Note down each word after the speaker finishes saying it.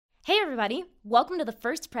Hey everybody, welcome to the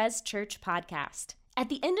First Pres Church podcast. At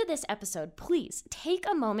the end of this episode, please take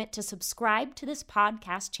a moment to subscribe to this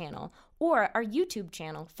podcast channel or our YouTube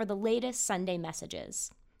channel for the latest Sunday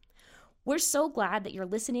messages. We're so glad that you're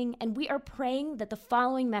listening, and we are praying that the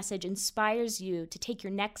following message inspires you to take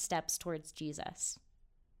your next steps towards Jesus.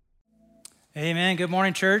 Amen. Good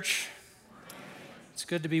morning, church. It's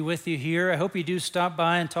good to be with you here. I hope you do stop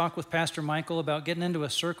by and talk with Pastor Michael about getting into a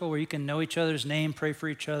circle where you can know each other's name, pray for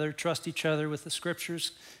each other, trust each other with the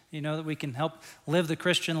scriptures, that we can help live the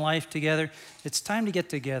Christian life together. It's time to get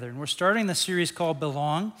together. And we're starting the series called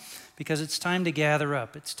Belong because it's time to gather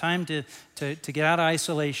up. It's time to get out of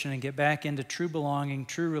isolation and get back into true belonging,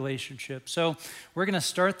 true relationship. So we're going to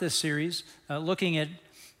start this series looking at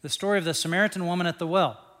the story of the Samaritan woman at the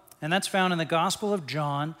well. And that's found in the Gospel of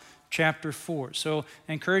John, chapter 4. So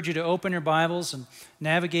I encourage you to open your Bibles and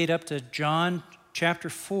navigate up to John chapter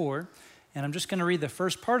 4. And I'm just going to read the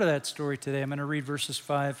first part of that story today. I'm going to read verses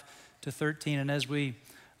 5 to 13. And as we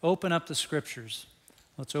open up the scriptures,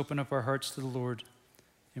 let's open up our hearts to the Lord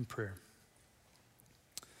in prayer.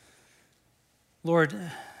 Lord,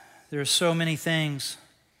 there are so many things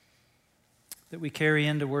that we carry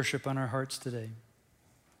into worship on our hearts today.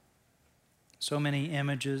 So many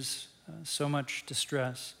images, so much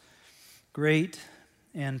distress. Great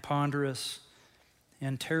and ponderous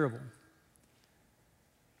and terrible.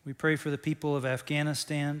 We pray for the people of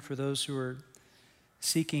Afghanistan, for those who are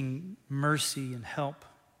seeking mercy and help,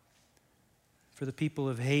 for the people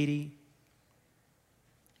of Haiti.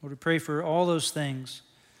 Lord, we pray for all those things.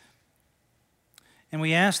 And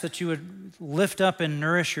we ask that you would lift up and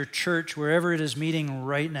nourish your church wherever it is meeting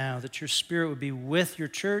right now, that your Spirit would be with your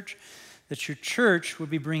church, that your church would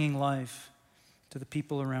be bringing life to the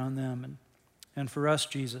people around them. And for us,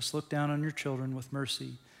 Jesus, look down on your children with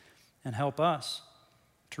mercy and help us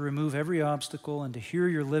to remove every obstacle and to hear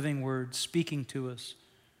your living word speaking to us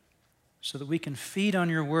so that we can feed on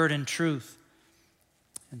your word in truth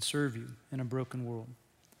and serve you in a broken world.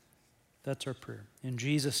 That's our prayer. In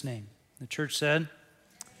Jesus' name. The church said,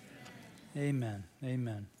 Amen.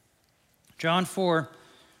 Amen. John 4,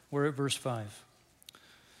 we're at verse 5.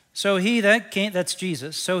 So that's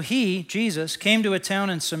Jesus. So Jesus, came to a town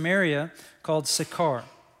in Samaria called Sychar,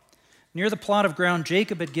 near the plot of ground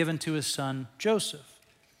Jacob had given to his son Joseph.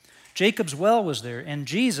 Jacob's well was there, and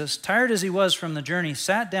Jesus, tired as he was from the journey,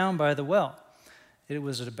 sat down by the well. It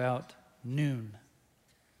was at about noon.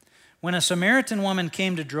 When a Samaritan woman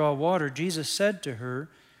came to draw water, Jesus said to her,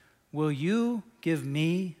 "Will you give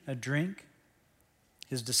me a drink?"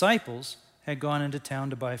 His disciples had gone into town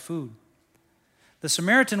to buy food. The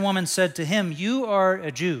Samaritan woman said to him, "You are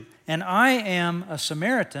a Jew, and I am a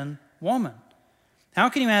Samaritan woman. How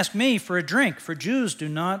can you ask me for a drink? For Jews do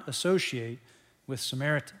not associate with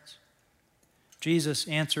Samaritans." Jesus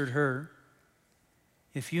answered her,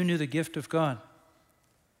 "If you knew the gift of God,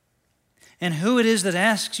 and who it is that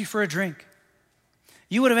asks you for a drink,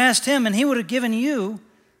 you would have asked him, and he would have given you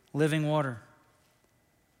living water."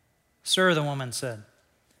 "Sir," the woman said,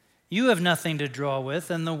 "you have nothing to draw with,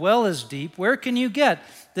 and the well is deep. Where can you get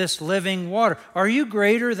this living water? Are you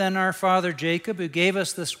greater than our father Jacob, who gave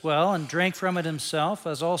us this well and drank from it himself,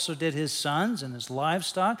 as also did his sons and his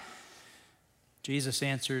livestock?" Jesus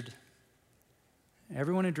answered,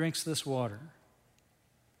 "Everyone who drinks this water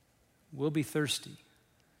will be thirsty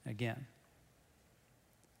again."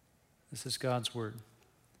 This is God's word.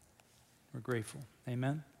 We're grateful.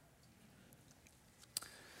 Amen.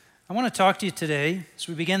 I want to talk to you today, as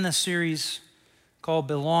we begin this series called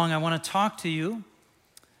Belong. I want to talk to you.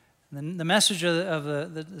 The message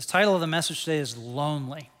the title of the message today is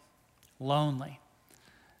Lonely. Lonely.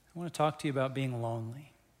 I want to talk to you about being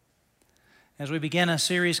lonely. As we begin a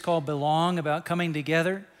series called Belong, about coming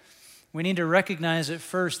together, we need to recognize at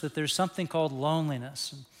first that there's something called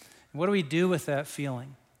loneliness. And what do we do with that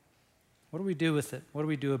feeling? What do we do with it? What do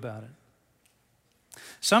we do about it?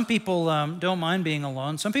 Some people don't mind being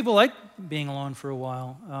alone. Some people like being alone for a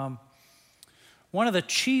while. One of the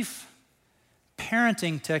chief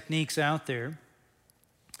parenting techniques out there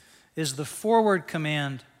is the forward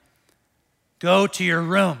command, "Go to your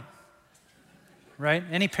room." Right?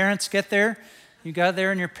 Any parents get there? You got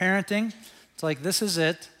there in your parenting? It's like, this is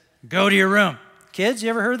it. Go to your room. Kids, you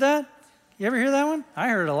ever heard that? You ever hear that one? I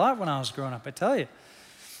heard it a lot when I was growing up, I tell you.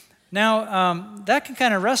 Now, that can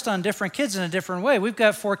kind of rest on different kids in a different way. We've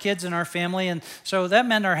got 4 kids in our family, and so that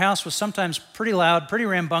meant our house was sometimes pretty loud, pretty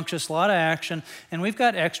rambunctious, a lot of action, and we've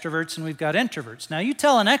got extroverts and we've got introverts. Now, you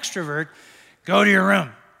tell an extrovert, "Go to your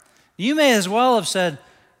room." You may as well have said,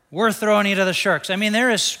 "We're throwing you to the sharks." I mean, there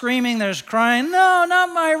is screaming, there's crying, "No,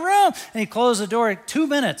 not my room." And you close the door, 2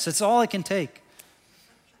 minutes, it's all it can take.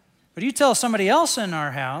 But you tell somebody else in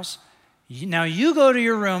our house, now you go to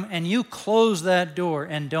your room and you close that door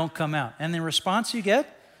and don't come out. And the response you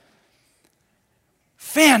get?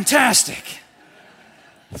 Fantastic.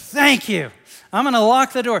 Thank you. I'm going to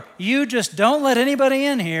lock the door. You just don't let anybody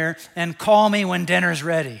in here and call me when dinner's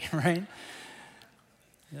ready, right?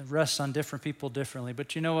 It rests on different people differently.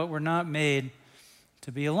 But you know what? We're not made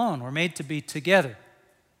to be alone. We're made to be together.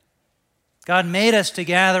 God made us to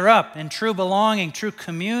gather up in true belonging, true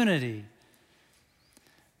community.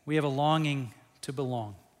 We have a longing to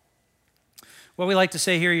belong. What we like to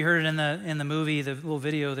say here, you heard it in the movie, the little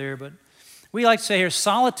video there, but we like to say here,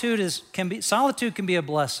 solitude can be a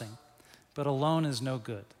blessing, but alone is no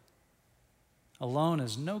good. Alone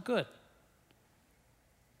is no good.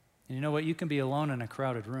 And you know what? You can be alone in a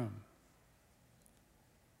crowded room.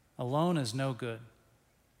 Alone is no good.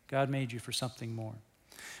 God made you for something more.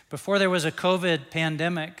 Before there was a COVID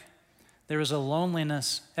pandemic, there was a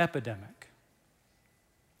loneliness epidemic.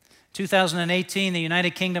 2018, the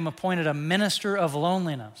United Kingdom appointed a minister of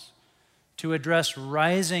loneliness to address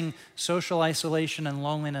rising social isolation and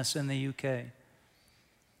loneliness in the UK.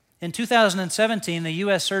 In 2017, the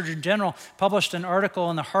U.S. Surgeon General published an article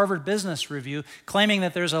in the Harvard Business Review claiming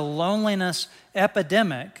that there's a loneliness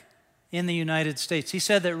epidemic in the United States. He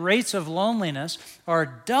said that rates of loneliness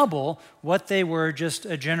are double what they were just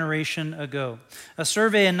a generation ago. A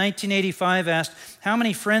survey in 1985 asked, how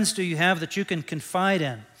many friends do you have that you can confide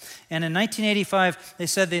in? And in 1985, they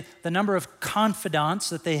said the number of confidants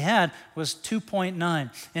that they had was 2.9.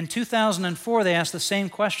 In 2004, they asked the same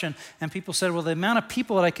question, and people said, well, the amount of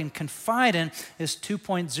people that I can confide in is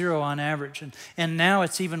 2.0 on average. And now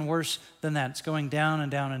it's even worse than that. It's going down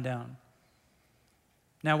and down and down.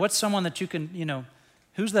 Now, what's someone that you can,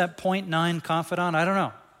 who's that 0.9 confidant? I don't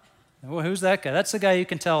know. Well, who's that guy? That's the guy you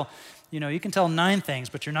can tell 9 things,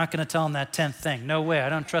 but you're not going to tell him that 10th thing. No way. I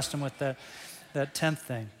don't trust him with that 10th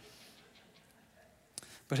thing.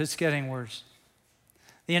 But it's getting worse.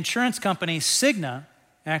 The insurance company Cigna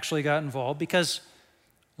actually got involved because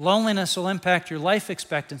loneliness will impact your life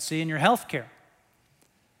expectancy and your health care.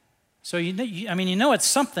 So you know it's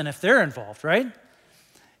something if they're involved, right?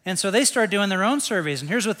 And so they start doing their own surveys, and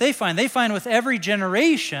here's what they find. They find with every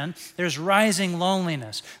generation, there's rising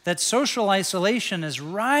loneliness, that social isolation is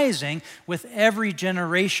rising with every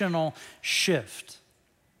generational shift.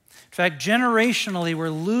 In fact, generationally, we're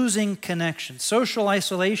losing connection. Social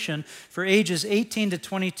isolation for ages 18 to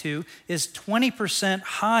 22 is 20%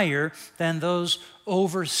 higher than those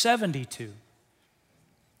over 72.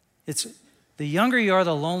 It's the younger you are,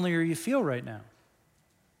 the lonelier you feel right now.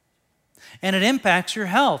 And it impacts your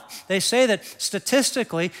health. They say that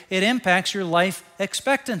statistically, it impacts your life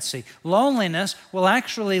expectancy. Loneliness will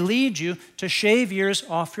actually lead you to shave years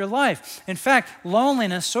off your life. In fact,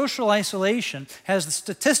 loneliness, social isolation, has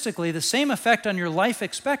statistically the same effect on your life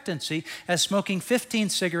expectancy as smoking 15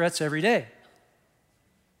 cigarettes every day.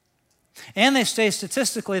 And they say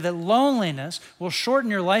statistically that loneliness will shorten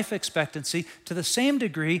your life expectancy to the same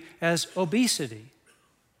degree as obesity.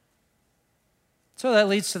 So that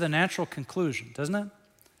leads to the natural conclusion, doesn't it?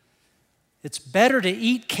 It's better to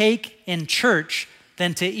eat cake in church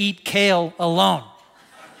than to eat kale alone.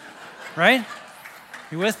 Right?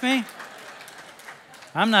 You with me?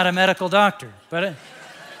 I'm not a medical doctor, but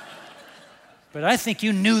I think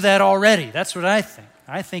you knew that already. That's what I think.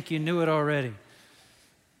 I think you knew it already.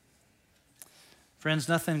 Friends,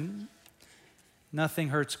 nothing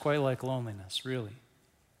hurts quite like loneliness, really.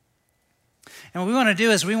 And what we want to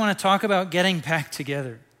do is we want to talk about getting back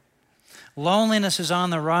together. Loneliness is on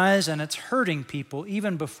the rise, and it's hurting people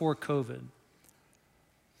even before COVID.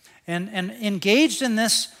 And engaged in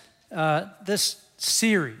this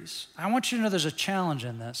series, I want you to know there's a challenge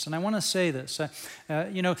in this, and I want to say this.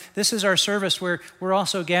 This is our service where we're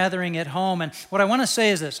also gathering at home, and what I want to say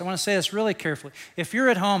is this. I want to say this really carefully. If you're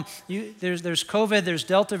at home, there's COVID, there's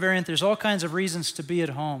Delta variant, there's all kinds of reasons to be at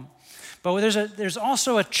home. But there's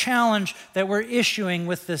also a challenge that we're issuing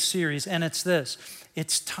with this series, and it's this.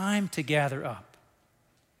 It's time to gather up.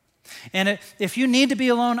 And if you need to be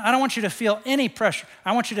alone, I don't want you to feel any pressure.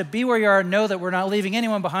 I want you to be where you are, know that we're not leaving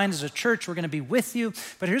anyone behind as a church. We're going to be with you.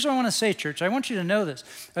 But here's what I want to say, church. I want you to know this.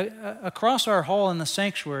 Across our hall in the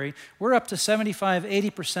sanctuary, we're up to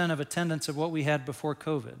 75-80% of attendance of what we had before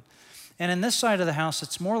COVID. And in this side of the house,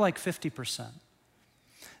 it's more like 50%.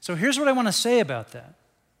 So here's what I want to say about that.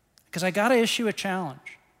 Because I got to issue a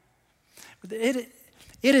challenge. It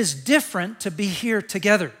is different to be here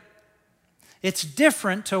together. It's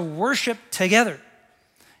different to worship together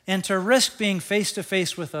and to risk being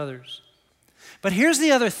face-to-face with others. But here's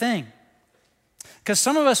the other thing. Because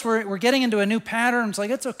some of us, we're getting into a new pattern. It's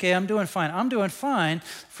like, it's okay, I'm doing fine. I'm doing fine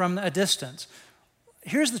from a distance.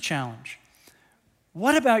 Here's the challenge.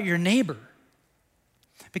 What about your neighbor?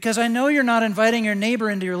 Because I know you're not inviting your neighbor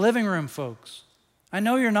into your living room, folks. I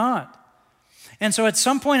know you're not. And so at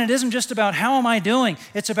some point, it isn't just about how am I doing?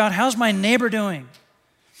 It's about how's my neighbor doing?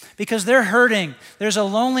 Because they're hurting. There's a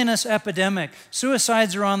loneliness epidemic.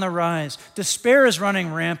 Suicides are on the rise. Despair is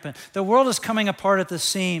running rampant. The world is coming apart at the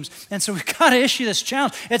seams. And so we've got to issue this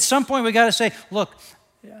challenge. At some point, we've got to say, look,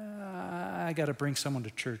 I got to bring someone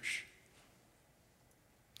to church.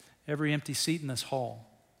 Every empty seat in this hall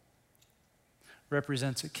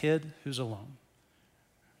represents a kid who's alone,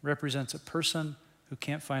 represents a person who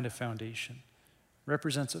can't find a foundation,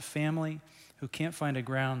 represents a family who can't find a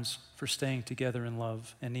grounds for staying together in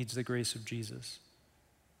love and needs the grace of Jesus.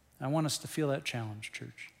 I want us to feel that challenge,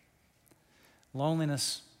 church.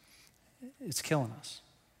 Loneliness is killing us.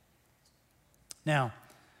 Now,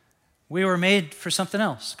 we were made for something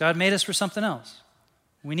else. God made us for something else.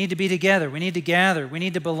 We need to be together. We need to gather. We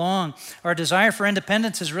need to belong. Our desire for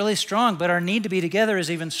independence is really strong, but our need to be together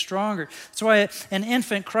is even stronger. That's why an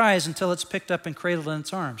infant cries until it's picked up and cradled in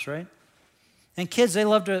its arms, right? And kids, they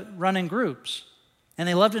love to run in groups, and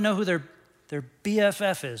they love to know who their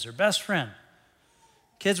BFF is, their best friend.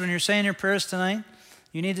 Kids, when you're saying your prayers tonight,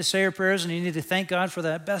 you need to say your prayers and you need to thank God for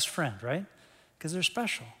that best friend, right? Because they're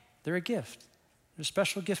special. They're a gift. They're a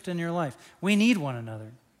special gift in your life. We need one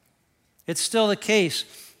another. It's still the case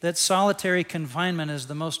that solitary confinement is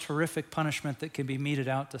the most horrific punishment that can be meted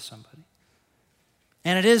out to somebody.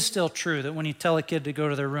 And it is still true that when you tell a kid to go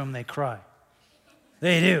to their room, they cry.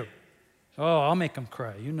 They do. Oh, I'll make them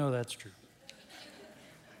cry. You know that's true.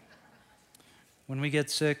 When we get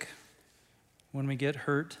sick, when we get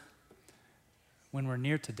hurt, when we're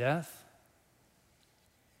near to death,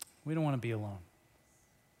 we don't want to be alone.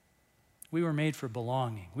 We were made for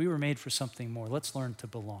belonging. We were made for something more. Let's learn to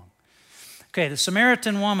belong. Okay, the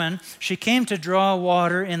Samaritan woman, she came to draw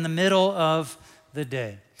water in the middle of the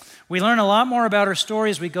day. We learn a lot more about her story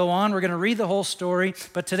as we go on. We're going to read the whole story,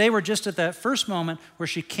 but today we're just at that first moment where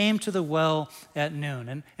she came to the well at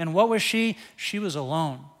noon. And what was she? She was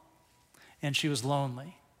alone, and she was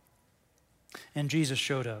lonely. And Jesus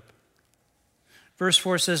showed up. Verse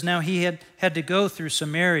 4 says, now he had to go through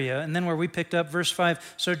Samaria. And then where we picked up, verse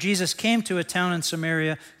 5, so Jesus came to a town in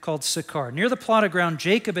Samaria called Sychar. Near the plot of ground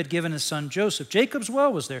Jacob had given his son Joseph. Jacob's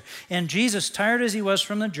well was there. And Jesus, tired as he was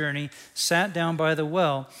from the journey, sat down by the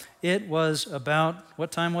well. It was about,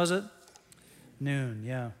 what time was it? Noon,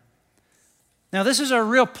 yeah. Now this is a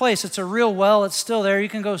real place. It's a real well. It's still there. You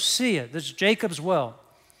can go see it. This is Jacob's well.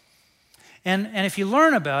 And if you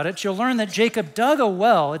learn about it, you'll learn that Jacob dug a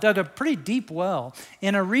well, it dug a pretty deep well,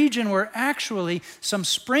 in a region where actually some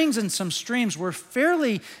springs and some streams were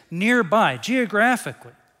fairly nearby,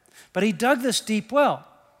 geographically. But he dug this deep well.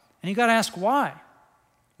 And you got to ask why.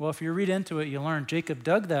 Well, if you read into it, you learn Jacob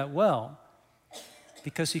dug that well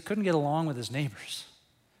because he couldn't get along with his neighbors.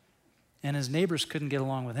 And his neighbors couldn't get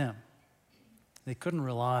along with him. They couldn't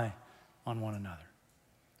rely on one another.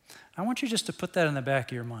 I want you just to put that in the back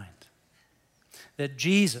of your mind. That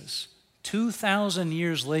Jesus, 2,000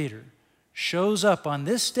 years later, shows up on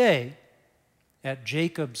this day at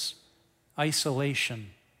Jacob's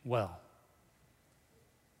isolation well.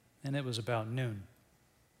 And it was about noon.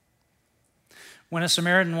 When a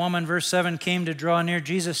Samaritan woman, verse 7, came to draw near,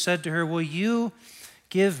 Jesus said to her, will you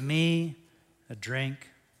give me a drink?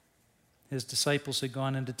 His disciples had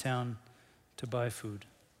gone into town to buy food.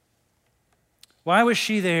 Why was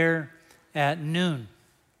she there at noon?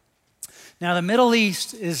 Now, the Middle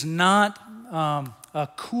East is not a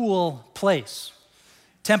cool place,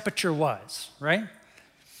 temperature-wise, right?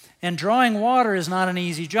 And drawing water is not an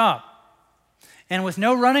easy job. And with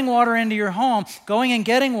no running water into your home, going and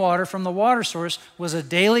getting water from the water source was a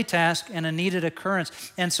daily task and a needed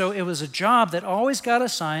occurrence. And so it was a job that always got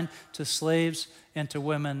assigned to slaves and to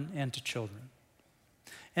women and to children.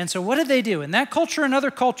 And so what did they do? In that culture and other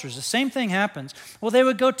cultures, the same thing happens. Well, they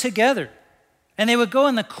would go together. And they would go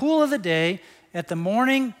in the cool of the day at the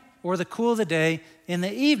morning or the cool of the day in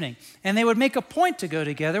the evening. And they would make a point to go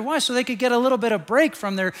together. Why? So they could get a little bit of break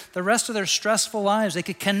from the rest of their stressful lives. They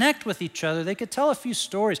could connect with each other. They could tell a few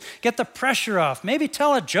stories, get the pressure off, maybe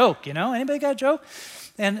tell a joke, you know? Anybody got a joke?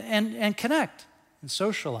 And connect and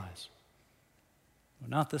socialize. Well,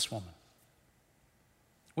 not this woman.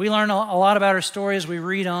 We learn a lot about her story as we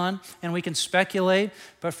read on, and we can speculate.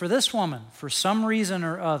 But for this woman, for some reason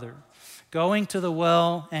or other, going to the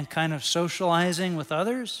well and kind of socializing with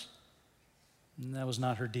others, that was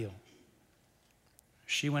not her deal.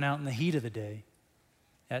 She went out in the heat of the day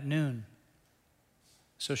at noon,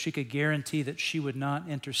 so she could guarantee that she would not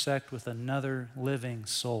intersect with another living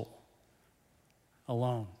soul.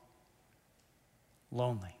 Alone.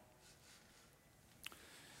 Lonely.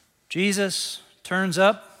 Jesus turns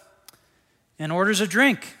up and orders a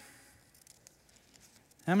drink.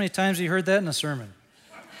 How many times have you heard that in a sermon?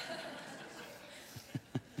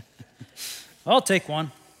 I'll take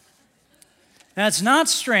one. Now, it's not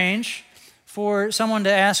strange for someone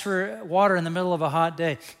to ask for water in the middle of a hot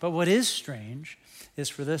day. But what is strange is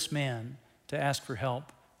for this man to ask for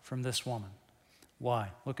help from this woman.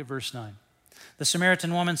 Why? Look at verse 9. The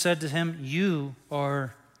Samaritan woman said to him, "You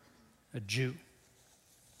are a Jew,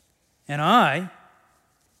 and I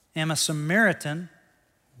am a Samaritan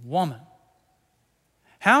woman.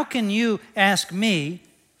 How can you ask me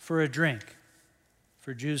for a drink?"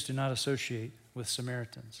 For Jews do not associate with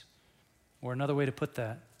Samaritans. Or another way to put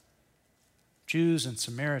that, Jews and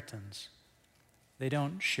Samaritans, they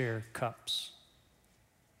don't share cups.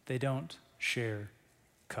 They don't share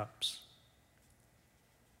cups.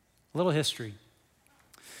 A little history.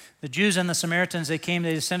 The Jews and the Samaritans, they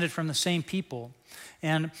descended from the same people.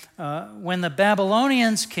 And when the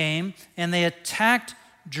Babylonians came and they attacked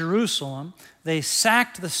Jerusalem, they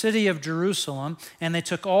sacked the city of Jerusalem, and they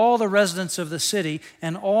took all the residents of the city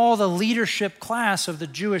and all the leadership class of the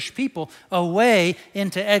Jewish people away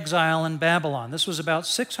into exile in Babylon. This was about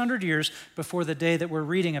 600 years before the day that we're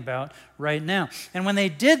reading about right now. And when they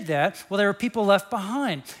did that, well, there were people left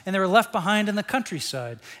behind, and they were left behind in the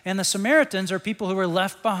countryside. And the Samaritans are people who were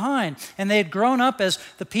left behind, and they had grown up as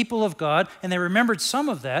the people of God, and they remembered some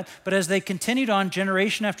of that, but as they continued on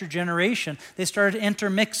generation after generation, they started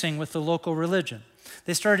intermixing with the local religion.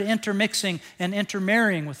 They started intermixing and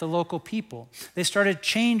intermarrying with the local people. They started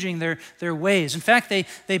changing their ways. In fact,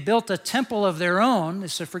 they built a temple of their own. They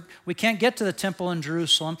said, we can't get to the temple in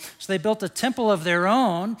Jerusalem, so they built a temple of their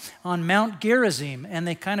own on Mount Gerizim, and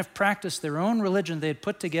they kind of practiced their own religion they had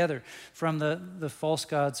put together from the false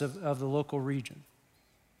gods of the local region.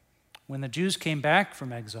 When the Jews came back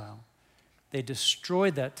from exile, they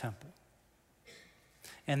destroyed that temple,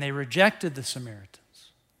 and they rejected the Samaritans.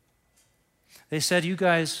 They said, "You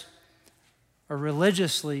guys are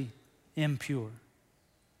religiously impure.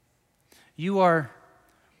 You are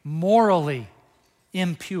morally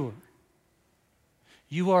impure.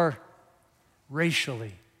 You are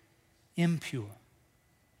racially impure."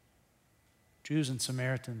 Jews and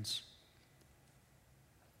Samaritans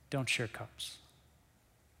don't share cups.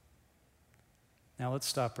 Now let's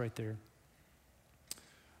stop right there.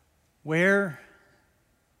 Where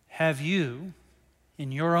have you,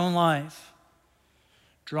 in your own life,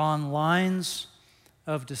 drawn lines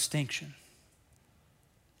of distinction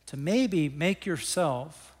to maybe make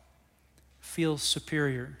yourself feel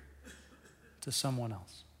superior to someone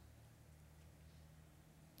else?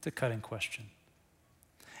 It's a cutting question.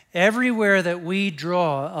 Everywhere that we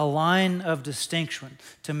draw a line of distinction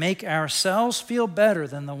to make ourselves feel better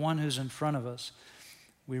than the one who's in front of us,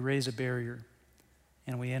 we raise a barrier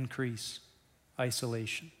and we increase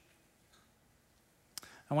isolation.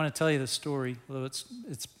 I want to tell you the story, although it's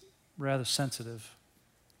rather sensitive.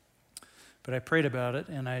 But I prayed about it,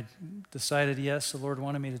 and I decided, yes, the Lord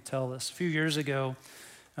wanted me to tell this. A few years ago,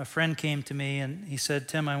 a friend came to me, and he said,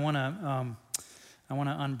 "Tim, I want to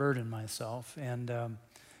unburden myself."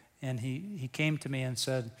 And he came to me and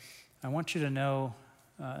said, "I want you to know,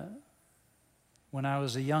 when I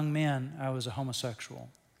was a young man, I was a homosexual.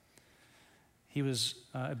 He was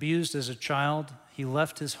abused as a child. He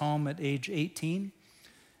left his home at age 18.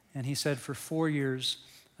 And he said, for 4 years,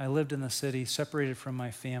 I lived in the city, separated from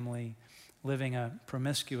my family, living a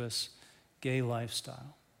promiscuous gay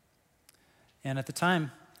lifestyle." And at the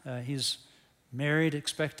time, he's married,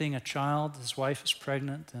 expecting a child. His wife is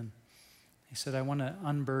pregnant. And he said, "I want to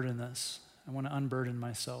unburden this. I want to unburden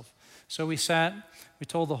myself." So we sat, we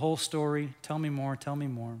told the whole story. Tell me more, tell me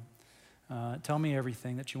more. Tell me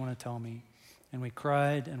everything that you want to tell me. And we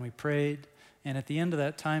cried and we prayed. And at the end of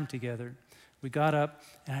that time together, we got up,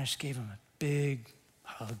 and I just gave him a big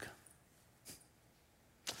hug.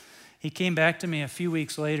 He came back to me a few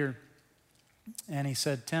weeks later, and he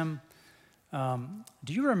said, "Tim,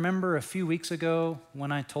 do you remember a few weeks ago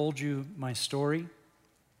when I told you my story?"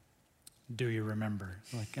 "Do you remember?"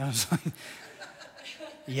 I was like,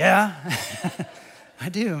 "Yeah, I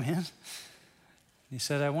do, man." He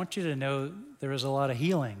said, "I want you to know there was a lot of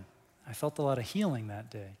healing. I felt a lot of healing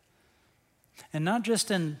that day. And not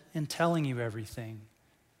just in telling you everything,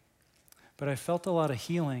 but I felt a lot of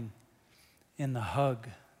healing in the hug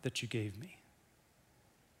that you gave me."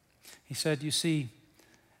 He said, "You see,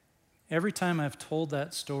 every time I've told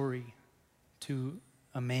that story to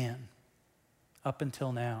a man up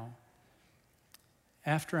until now,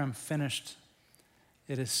 after I'm finished,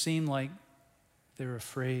 it has seemed like they're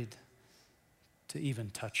afraid to even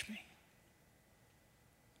touch me.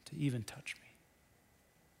 To even touch me.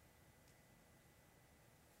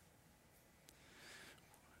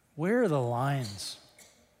 Where are the lines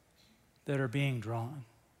that are being drawn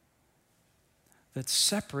that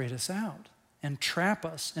separate us out and trap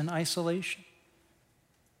us in isolation?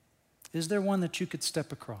 Is there one that you could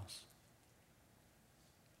step across?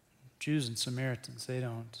 Jews and Samaritans, they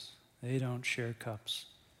don't share cups.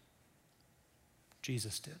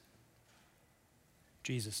 Jesus did.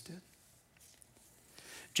 Jesus did.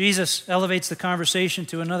 Jesus elevates the conversation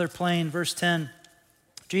to another plane. Verse 10,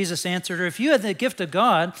 Jesus answered her, if you had the gift of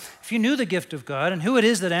God, if you knew the gift of God and who it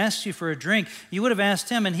is that asks you for a drink, you would have asked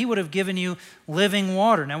him and he would have given you living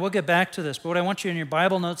water. Now we'll get back to this, but what I want you in your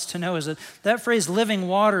Bible notes to know is that phrase living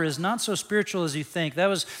water is not so spiritual as you think. That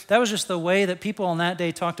was just the way that people in that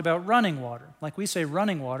day talked about running water. Like we say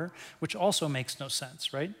running water, which also makes no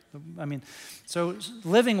sense, right? I mean, so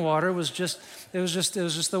living water was just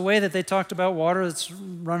the way that they talked about water that's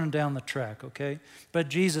running down the track, okay? But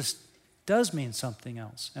Jesus does mean something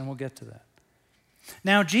else, and we'll get to that.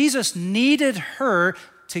 Now, Jesus needed her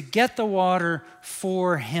to get the water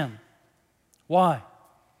for him. Why?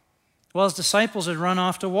 Well, his disciples had run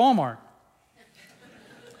off to Walmart.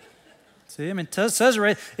 See, I mean, it says it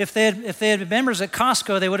right. If they had been members at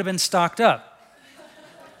Costco, they would have been stocked up.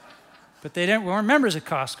 But they weren't members at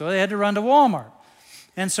Costco. They had to run to Walmart.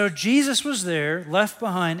 And so Jesus was there, left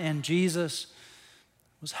behind, and Jesus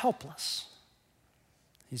was helpless.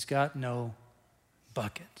 He's got no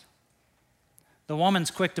bucket. The woman's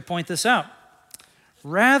quick to point this out.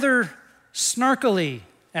 Rather snarkily,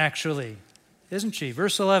 actually, isn't she?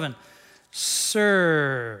 Verse 11,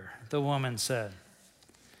 Sir, the woman said,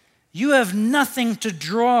 you have nothing to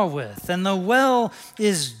draw with, and the well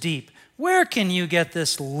is deep. Where can you get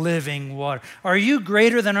this living water? Are you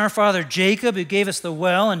greater than our father Jacob, who gave us the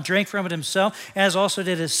well and drank from it himself, as also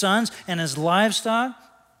did his sons and his livestock?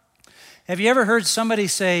 Have you ever heard somebody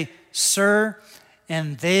say, sir,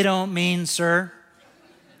 and they don't mean sir?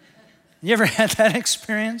 You ever had that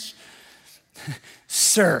experience?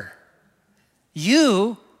 Sir,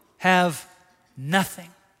 you have nothing.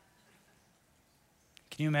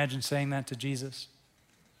 Can you imagine saying that to Jesus?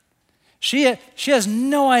 She has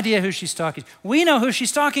no idea who she's talking to. We know who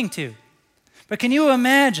she's talking to. But can you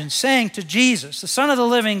imagine saying to Jesus, the Son of the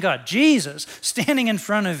living God, Jesus standing in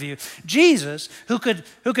front of you, Jesus who could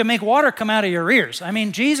make water come out of your ears. I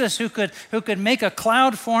mean, Jesus who could make a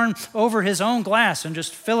cloud form over his own glass and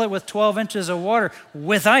just fill it with 12 inches of water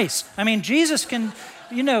with ice. I mean, Jesus can,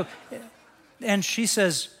 and she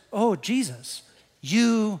says, oh, Jesus,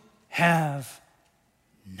 you have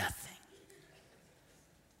nothing.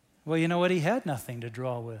 Well, you know what? He had nothing to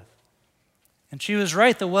draw with. And she was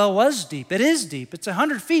right. The well was deep. It is deep. It's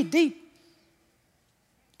 100 feet deep.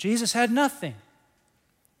 Jesus had nothing.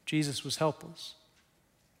 Jesus was helpless.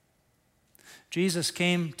 Jesus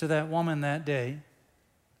came to that woman that day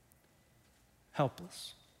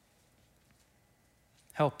helpless.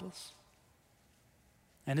 Helpless.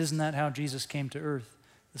 And isn't that how Jesus came to earth?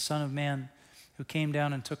 The Son of Man who came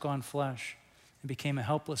down and took on flesh and became a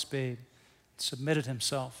helpless babe, submitted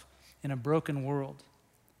himself in a broken world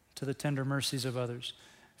to the tender mercies of others.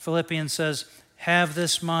 Philippians says, have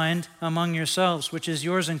this mind among yourselves, which is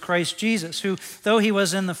yours in Christ Jesus, who, though he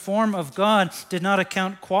was in the form of God, did not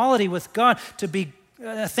account equality with God to be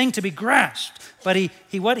a thing to be grasped, but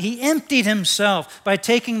he emptied himself by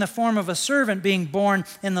taking the form of a servant, being born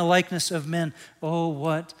in the likeness of men. Oh,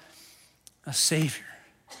 what a Savior.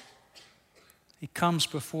 He comes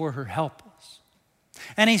before her helpless.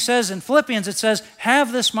 And he says in Philippians, it says,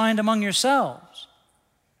 have this mind among yourselves.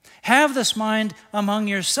 Have this mind among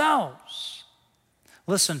yourselves.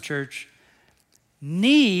 Listen, church,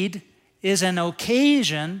 need is an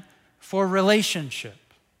occasion for relationship.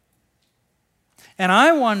 And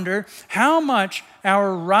I wonder how much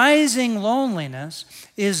our rising loneliness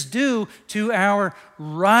is due to our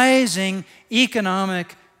rising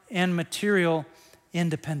economic and material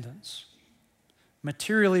independence.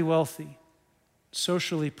 Materially wealthy,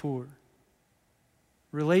 socially poor,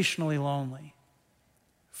 relationally lonely,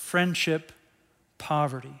 friendship,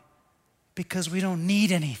 poverty, because we don't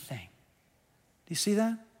need anything. Do you see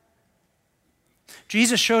that?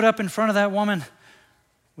 Jesus showed up in front of that woman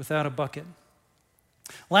without a bucket.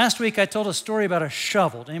 Last week I told a story about a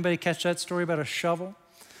shovel. Did anybody catch that story about a shovel?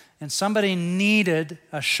 And somebody needed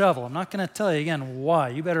a shovel. I'm not going to tell you again why.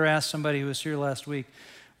 You better ask somebody who was here last week,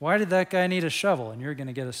 why did that guy need a shovel? And you're going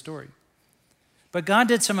to get a story. But God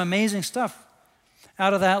did some amazing stuff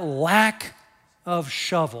out of that lack of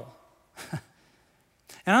shovel.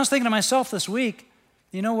 And I was thinking to myself this week,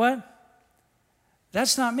 you know what?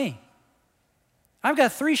 That's not me. I've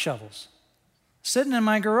got 3 shovels sitting in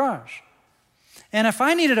my garage. And if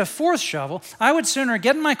I needed a 4th shovel, I would sooner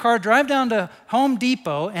get in my car, drive down to Home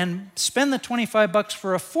Depot, and spend the $25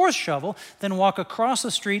 for a 4th shovel than walk across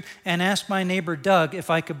the street and ask my neighbor Doug if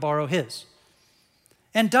I could borrow his.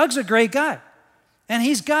 And Doug's a great guy, and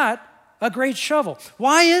he's got a great shovel.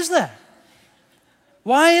 Why is that?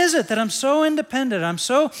 Why is it that I'm so independent?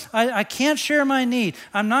 I can't share my need.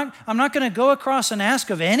 I'm not going to go across and ask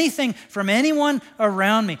of anything from anyone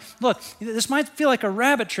around me. Look, this might feel like a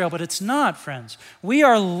rabbit trail, but it's not, friends. We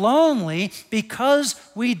are lonely because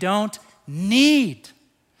we don't need.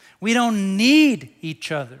 We don't need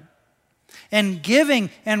each other. And giving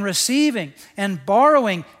and receiving and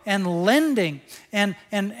borrowing and lending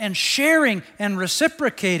and sharing and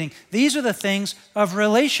reciprocating, these are the things of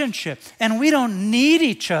relationship. And we don't need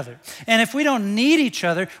each other. And if we don't need each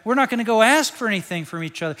other, we're not going to go ask for anything from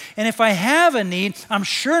each other. And if I have a need, I'm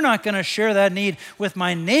sure not going to share that need with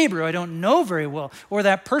my neighbor who I don't know very well, or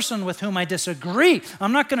that person with whom I disagree.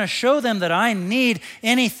 I'm not going to show them that I need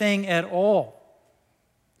anything at all.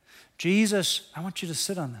 Jesus, I want you to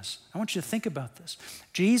sit on this. I want you to think about this.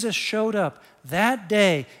 Jesus showed up that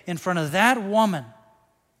day in front of that woman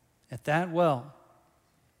at that well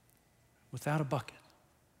without a bucket.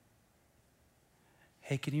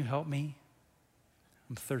 Hey, can you help me?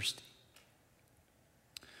 I'm thirsty.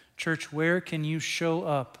 Church, where can you show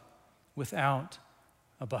up without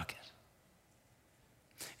a bucket?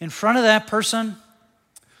 In front of that person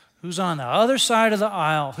who's on the other side of the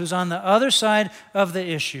aisle, who's on the other side of the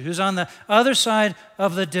issue, who's on the other side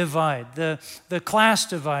of the divide, the class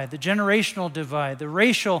divide, the generational divide, the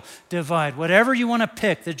racial divide, whatever you want to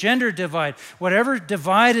pick, the gender divide, whatever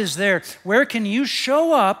divide is there, where can you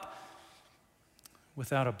show up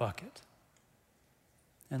without a bucket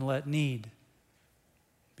and let need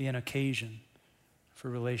be an occasion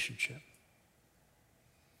for relationship?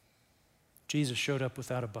 Jesus showed up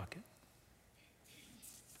without a bucket.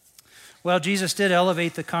 Well, Jesus did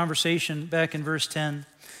elevate the conversation back in verse 10. And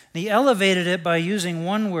he elevated it by using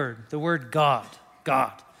one word, the word God.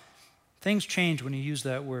 God. Things change when you use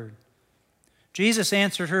that word. Jesus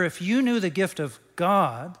answered her, if you knew the gift of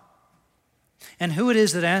God and who it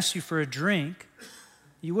is that asks you for a drink,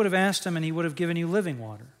 you would have asked him and he would have given you living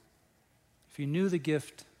water. If you knew the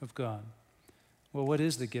gift of God. Well, what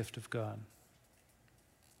is the gift of God?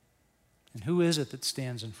 And who is it that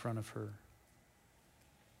stands in front of her?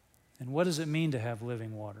 And what does it mean to have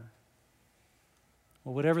living water?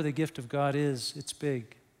 Well, whatever the gift of God is, it's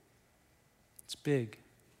big. It's big.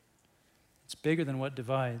 It's bigger than what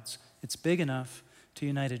divides. It's big enough to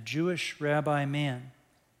unite a Jewish rabbi man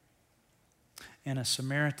and a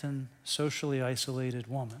Samaritan socially isolated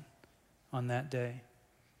woman on that day.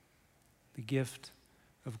 The gift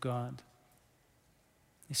of God.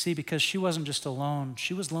 You see, because she wasn't just alone,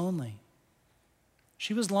 she was lonely.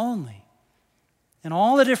 She was lonely. And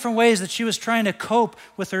all the different ways that she was trying to cope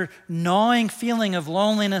with her gnawing feeling of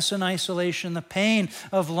loneliness and isolation, the pain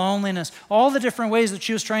of loneliness, all the different ways that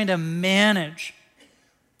she was trying to manage.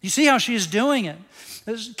 You see how she's doing it.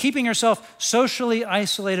 Keeping herself socially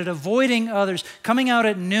isolated, avoiding others, coming out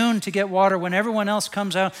at noon to get water when everyone else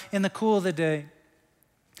comes out in the cool of the day.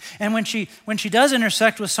 And when she does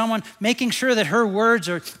intersect with someone, making sure that her words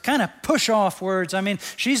are kind of push-off words. I mean,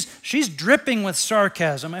 she's dripping with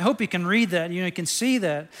sarcasm. I hope you can read that. You can see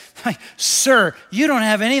that. Like, sir, you don't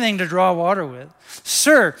have anything to draw water with.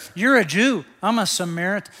 Sir, you're a Jew. I'm a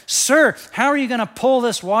Samaritan. Sir, how are you going to pull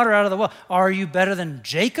this water out of the well? Are you better than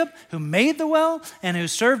Jacob, who made the well and who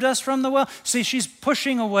served us from the well? See, she's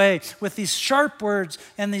pushing away with these sharp words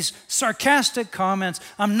and these sarcastic comments.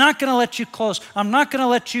 I'm not going to let you close. I'm not going to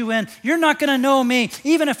let you in. You're not going to know me.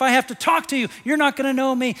 Even if I have to talk to you, you're not going to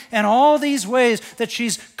know me. And all these ways that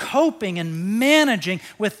she's coping and managing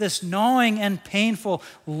with this gnawing and painful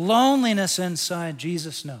loneliness inside,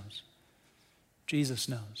 Jesus knows. Jesus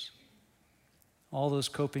knows. All those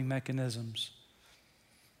coping mechanisms,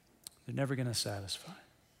 they're never going to satisfy.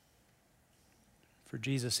 For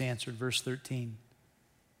Jesus answered, verse 13,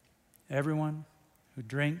 everyone who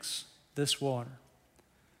drinks this water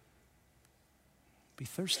be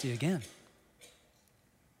thirsty again.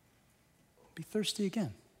 Be thirsty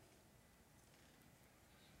again.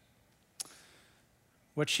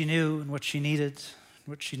 What she knew and what she needed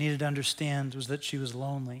to understand was that she was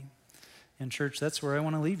lonely. And church, that's where I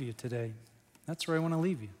want to leave you today. That's where I want to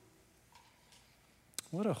leave you.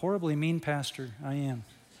 What a horribly mean pastor I am.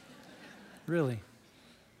 Really.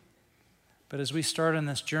 But as we start on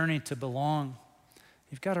this journey to belong,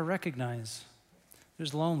 you've got to recognize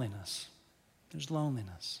there's loneliness. There's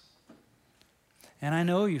loneliness. And I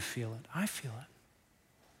know you feel it. I feel it.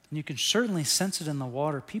 And you can certainly sense it in the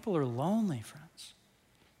water. People are lonely, friends.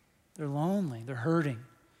 They're lonely. They're hurting.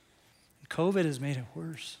 And COVID has made it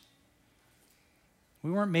worse.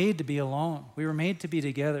 We weren't made to be alone. We were made to be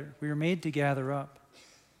together. We were made to gather up.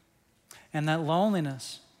 And that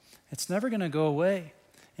loneliness, it's never going to go away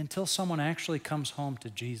until someone actually comes home to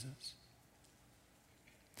Jesus.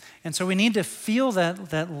 And so we need to feel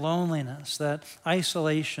that loneliness, that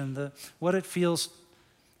isolation, what it feels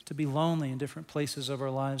to be lonely in different places of our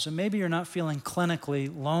lives. And maybe you're not feeling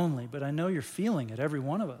clinically lonely, but I know you're feeling it, every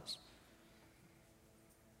one of us.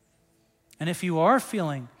 And if you are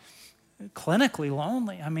feeling clinically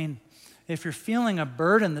lonely, I mean, if you're feeling a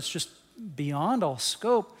burden that's just beyond all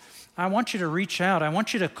scope, I want you to reach out. I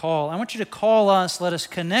want you to call. I want you to call us. Let us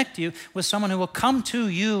connect you with someone who will come to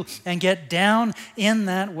you and get down in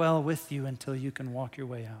that well with you until you can walk your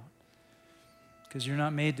way out. Because you're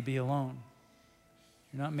not made to be alone.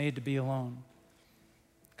 You're not made to be alone.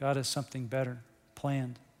 God has something better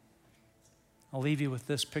planned. I'll leave you with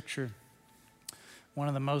this picture. One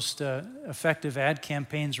of the most effective ad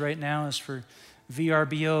campaigns right now is for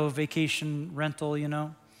VRBO, vacation rental, you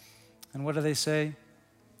know. And what do they say?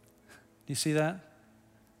 Do you see that?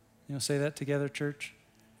 You know, say that together, church.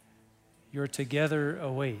 Your together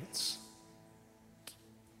awaits.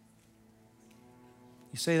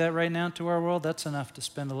 You say that right now to our world, that's enough to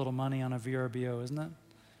spend a little money on a VRBO, isn't it?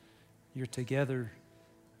 Your together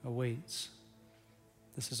awaits.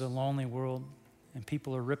 This is a lonely world, and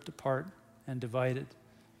people are ripped apart and divided.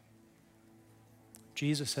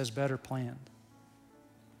 Jesus has better planned.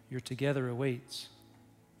 Your together awaits.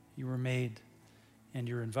 You were made and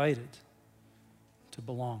you're invited to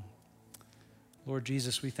belong. Lord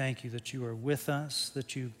Jesus, we thank you that you are with us,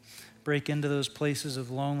 that you break into those places of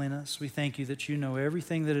loneliness. We thank you that you know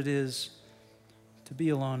everything that it is to be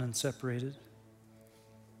alone and separated,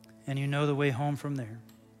 and you know the way home from there.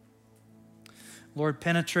 Lord,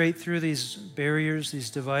 penetrate through these barriers, these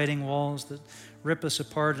dividing walls that rip us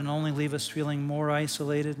apart and only leave us feeling more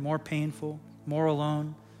isolated, more painful, more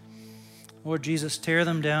alone. Lord Jesus, tear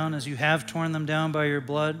them down as you have torn them down by your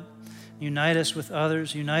blood. Unite us with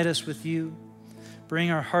others. Unite us with you.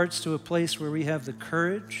 Bring our hearts to a place where we have the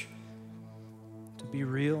courage to be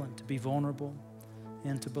real and to be vulnerable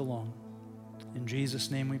and to belong. In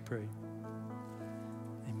Jesus' name we pray.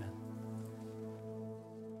 Amen.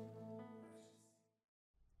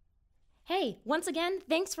 Hey, once again,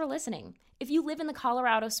 thanks for listening. If you live in the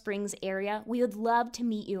Colorado Springs area, we would love to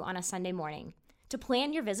meet you on a Sunday morning. To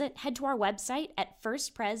plan your visit, head to our website at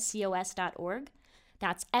firstprescos.org.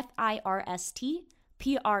 That's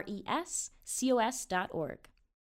FIRSTPRESCOS.org.